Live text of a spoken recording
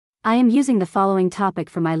I am using the following topic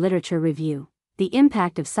for my literature review: the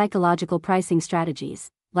impact of psychological pricing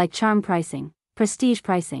strategies, like charm pricing, prestige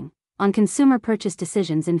pricing, on consumer purchase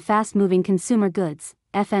decisions in fast-moving consumer goods,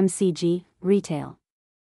 FMCG, retail.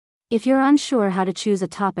 If you're unsure how to choose a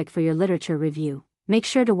topic for your literature review, make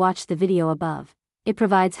sure to watch the video above. It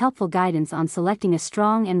provides helpful guidance on selecting a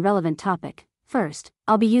strong and relevant topic. First,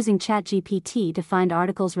 I'll be using ChatGPT to find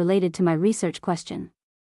articles related to my research question.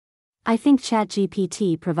 I think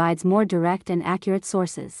ChatGPT provides more direct and accurate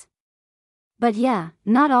sources. But yeah,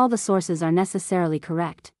 not all the sources are necessarily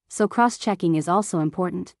correct, so cross-checking is also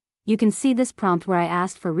important. You can see this prompt where I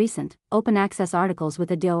asked for recent, open access articles with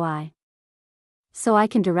a DOI, so I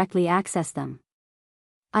can directly access them.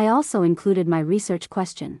 I also included my research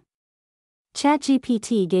question.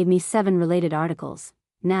 ChatGPT gave me 7 related articles.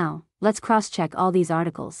 Now, let's cross-check all these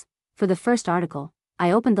articles. For the first article, I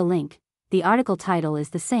opened the link. The article title is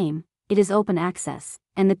the same, it is open access,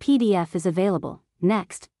 and the PDF is available.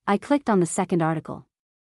 Next, I clicked on the second article.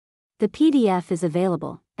 The PDF is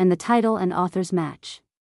available, and the title and authors match.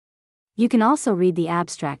 You can also read the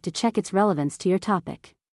abstract to check its relevance to your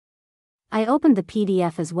topic. I opened the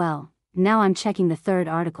PDF as well. Now I'm checking the third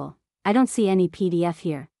article. I don't see any PDF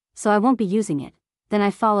here, so I won't be using it. Then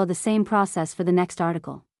I follow the same process for the next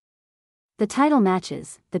article. The title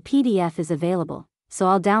matches, the PDF is available, so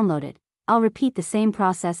I'll download it. I'll repeat the same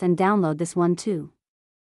process and download this one too.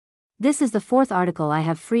 This is the 4th article I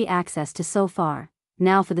have free access to so far.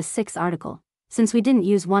 Now for the 6th article. Since we didn't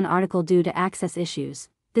use one article due to access issues,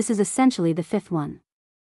 this is essentially the 5th one.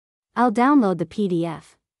 I'll download the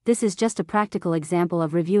PDF. This is just a practical example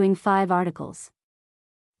of reviewing 5 articles.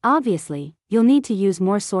 Obviously, you'll need to use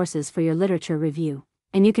more sources for your literature review,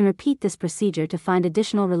 and you can repeat this procedure to find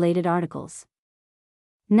additional related articles.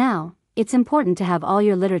 Now, it's important to have all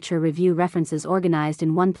your literature review references organized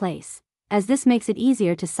in one place, as this makes it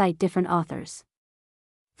easier to cite different authors.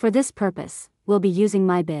 For this purpose, we'll be using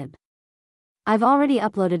MyBib. I've already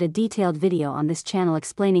uploaded a detailed video on this channel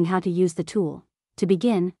explaining how to use the tool. To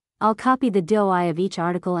begin, I'll copy the DOI of each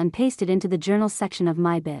article and paste it into the journal section of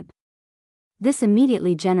MyBib. This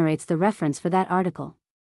immediately generates the reference for that article.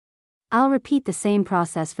 I'll repeat the same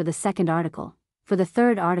process for the second article. For the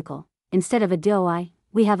third article, instead of a DOI,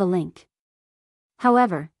 we have a link.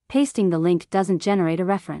 However, pasting the link doesn't generate a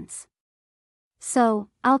reference. So,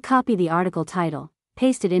 I'll copy the article title,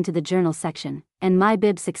 paste it into the journal section, and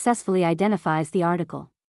MyBib successfully identifies the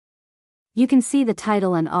article. You can see the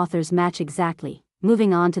title and authors match exactly.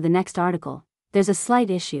 Moving on to the next article, there's a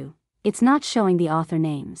slight issue. It's not showing the author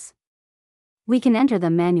names. We can enter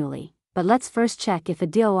them manually, but let's first check if a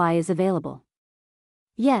DOI is available.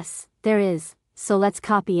 Yes, there is, so let's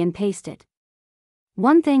copy and paste it.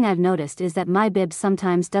 One thing I've noticed is that MyBib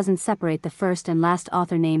sometimes doesn't separate the first and last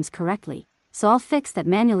author names correctly, so I'll fix that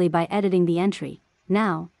manually by editing the entry.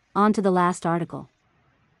 Now, on to the last article.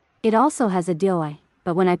 It also has a DOI,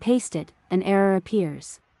 but when I paste it, an error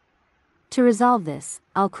appears. To resolve this,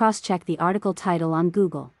 I'll cross-check the article title on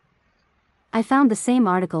Google. I found the same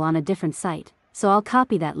article on a different site, so I'll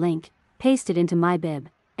copy that link, paste it into MyBib,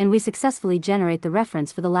 and we successfully generate the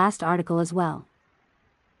reference for the last article as well.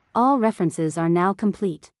 All references are now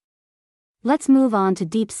complete. Let's move on to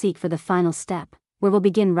DeepSeek for the final step, where we'll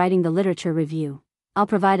begin writing the literature review. I'll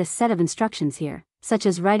provide a set of instructions here, such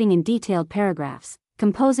as writing in detailed paragraphs,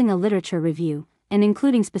 composing a literature review, and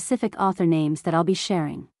including specific author names that I'll be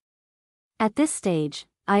sharing. At this stage,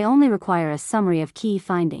 I only require a summary of key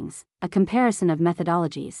findings, a comparison of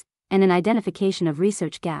methodologies, and an identification of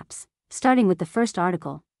research gaps. Starting with the first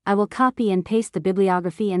article, I will copy and paste the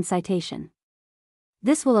bibliography and citation.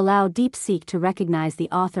 This will allow DeepSeek to recognize the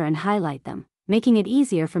author and highlight them, making it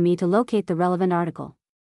easier for me to locate the relevant article.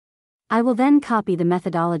 I will then copy the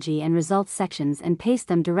methodology and results sections and paste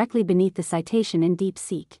them directly beneath the citation in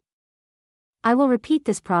DeepSeek. I will repeat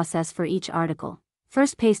this process for each article,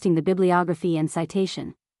 first pasting the bibliography and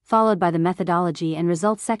citation, followed by the methodology and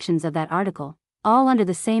results sections of that article, all under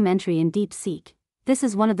the same entry in DeepSeek. This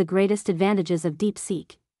is one of the greatest advantages of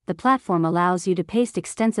DeepSeek. The platform allows you to paste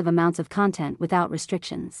extensive amounts of content without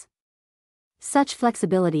restrictions. Such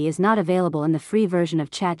flexibility is not available in the free version of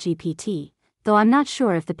ChatGPT, though I'm not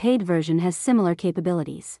sure if the paid version has similar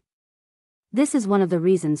capabilities. This is one of the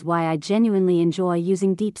reasons why I genuinely enjoy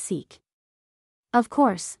using DeepSeek. Of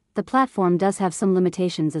course, the platform does have some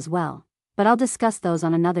limitations as well, but I'll discuss those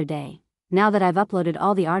on another day. Now that I've uploaded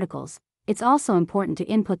all the articles, it's also important to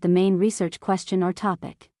input the main research question or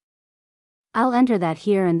topic. I'll enter that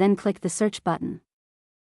here and then click the search button.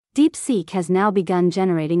 DeepSeek has now begun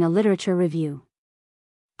generating a literature review.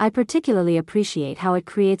 I particularly appreciate how it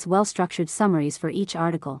creates well-structured summaries for each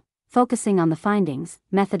article. focusing on the findings,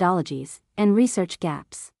 methodologies, and research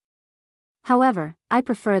gaps. However, I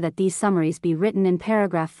prefer that these summaries be written in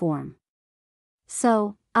paragraph form.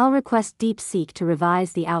 So, I'll request DeepSeek to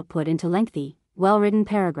revise the output into lengthy, well-written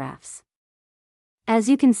paragraphs. As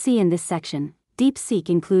you can see in this section, DeepSeek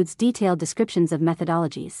includes detailed descriptions of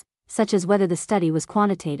methodologies, such as whether the study was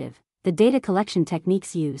quantitative, the data collection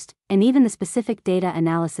techniques used, and even the specific data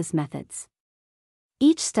analysis methods.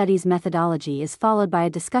 Each study's methodology is followed by a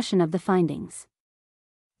discussion of the findings.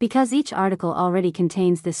 Because each article already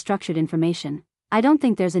contains this structured information, I don't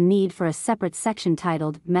think there's a need for a separate section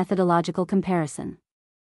titled Methodological Comparison.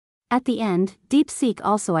 At the end, DeepSeek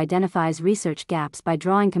also identifies research gaps by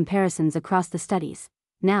drawing comparisons across the studies.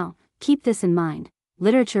 Now, keep this in mind,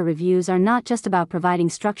 literature reviews are not just about providing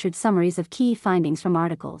structured summaries of key findings from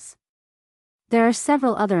articles. There are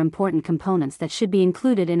several other important components that should be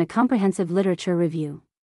included in a comprehensive literature review.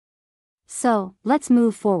 So, let's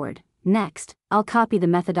move forward. Next, I'll copy the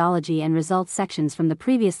methodology and results sections from the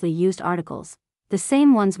previously used articles, the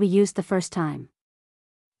same ones we used the first time.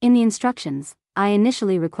 In the instructions, I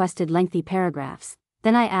initially requested lengthy paragraphs,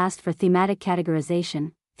 then I asked for thematic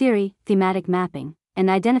categorization, theory, thematic mapping, and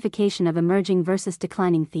identification of emerging versus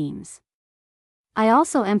declining themes. I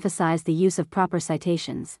also emphasized the use of proper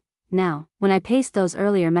citations. Now, when I paste those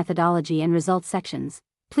earlier methodology and results sections,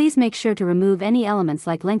 please make sure to remove any elements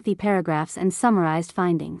like lengthy paragraphs and summarized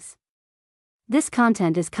findings. This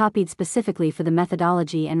content is copied specifically for the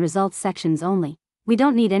methodology and results sections only. We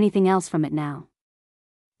don't need anything else from it now.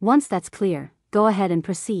 Once that's clear, go ahead and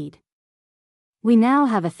proceed. We now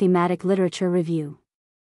have a thematic literature review.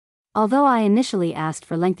 Although I initially asked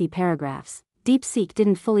for lengthy paragraphs, DeepSeek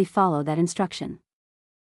didn't fully follow that instruction.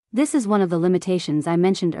 This is one of the limitations I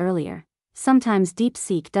mentioned earlier. Sometimes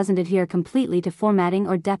DeepSeek doesn't adhere completely to formatting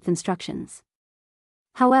or depth instructions.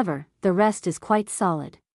 However, the rest is quite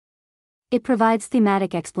solid. It provides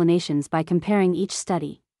thematic explanations by comparing each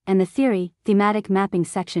study, and the theory, thematic mapping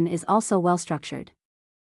section is also well structured.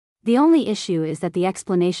 The only issue is that the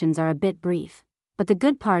explanations are a bit brief, but the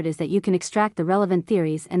good part is that you can extract the relevant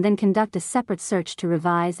theories and then conduct a separate search to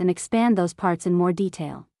revise and expand those parts in more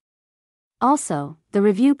detail. Also, the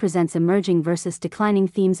review presents emerging versus declining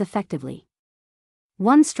themes effectively.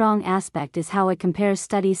 One strong aspect is how it compares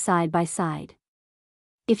studies side by side.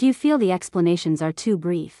 If you feel the explanations are too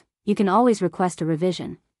brief, you can always request a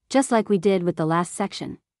revision, just like we did with the last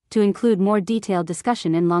section, to include more detailed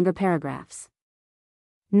discussion in longer paragraphs.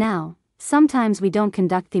 Now, sometimes we don't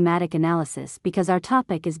conduct thematic analysis because our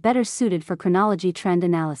topic is better suited for chronology trend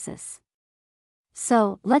analysis.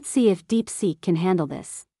 So, let's see if DeepSeek can handle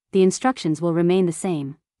this. The instructions will remain the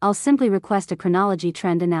same. I'll simply request a chronology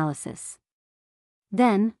trend analysis.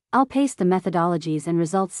 Then, I'll paste the methodologies and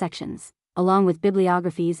results sections, along with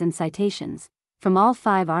bibliographies and citations, from all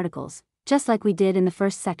 5 articles, just like we did in the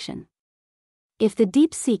first section. If the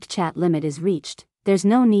DeepSeek chat limit is reached, there's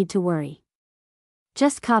no need to worry.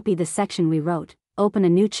 Just copy the section we wrote, open a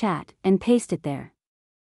new chat, and paste it there.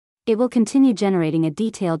 It will continue generating a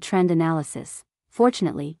detailed trend analysis.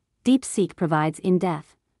 Fortunately, DeepSeek provides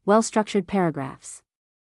in-depth, well-structured paragraphs.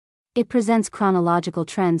 It presents chronological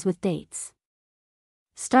trends with dates,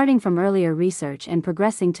 starting from earlier research and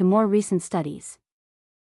progressing to more recent studies.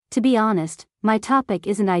 To be honest, my topic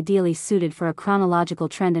isn't ideally suited for a chronological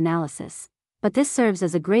trend analysis, but this serves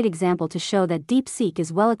as a great example to show that DeepSeek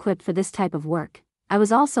is well equipped for this type of work. I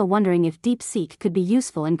was also wondering if DeepSeek could be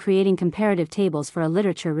useful in creating comparative tables for a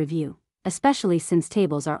literature review, especially since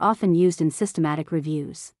tables are often used in systematic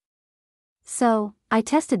reviews. So, I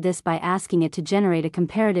tested this by asking it to generate a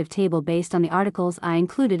comparative table based on the articles I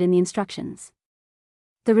included in the instructions.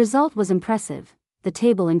 The result was impressive. The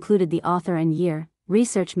table included the author and year,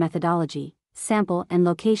 research methodology, sample and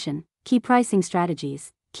location, key pricing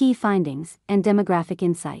strategies, key findings, and demographic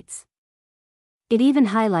insights. It even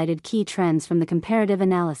highlighted key trends from the comparative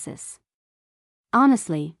analysis.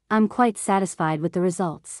 Honestly, I'm quite satisfied with the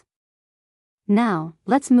results. Now,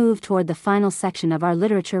 let's move toward the final section of our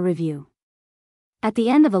literature review. At the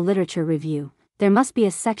end of a literature review, there must be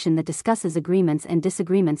a section that discusses agreements and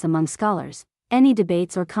disagreements among scholars, any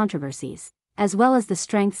debates or controversies, as well as the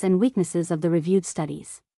strengths and weaknesses of the reviewed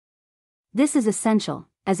studies. This is essential,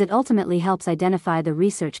 as it ultimately helps identify the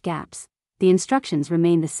research gaps. The instructions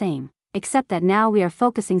remain the same, except that now we are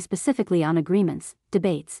focusing specifically on agreements,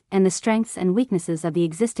 debates, and the strengths and weaknesses of the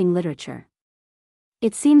existing literature.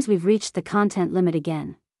 It seems we've reached the content limit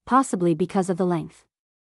again, possibly because of the length.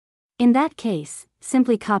 In that case,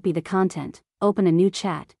 simply copy the content, open a new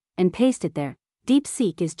chat, and paste it there.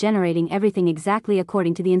 DeepSeek is generating everything exactly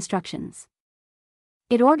according to the instructions.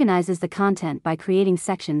 It organizes the content by creating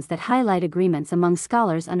sections that highlight agreements among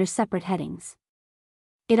scholars under separate headings.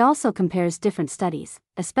 It also compares different studies,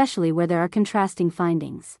 especially where there are contrasting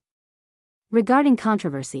findings. Regarding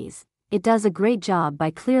controversies, it does a great job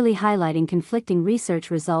by clearly highlighting conflicting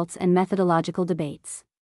research results and methodological debates.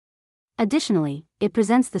 Additionally, it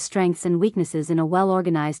presents the strengths and weaknesses in a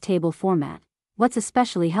well-organized table format. What's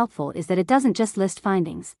especially helpful is that it doesn't just list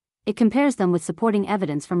findings, it compares them with supporting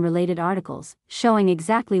evidence from related articles, showing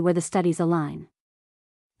exactly where the studies align.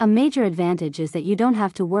 A major advantage is that you don't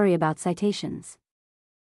have to worry about citations.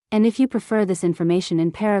 And if you prefer this information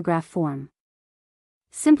in paragraph form,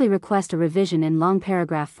 simply request a revision in long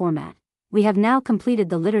paragraph format. We have now completed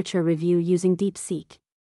the literature review using DeepSeek.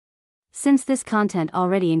 Since this content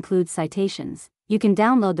already includes citations, you can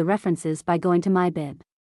download the references by going to MyBib.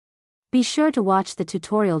 Be sure to watch the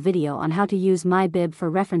tutorial video on how to use MyBib for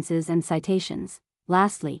references and citations.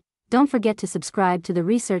 Lastly, don't forget to subscribe to the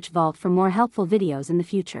Research Vault for more helpful videos in the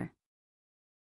future.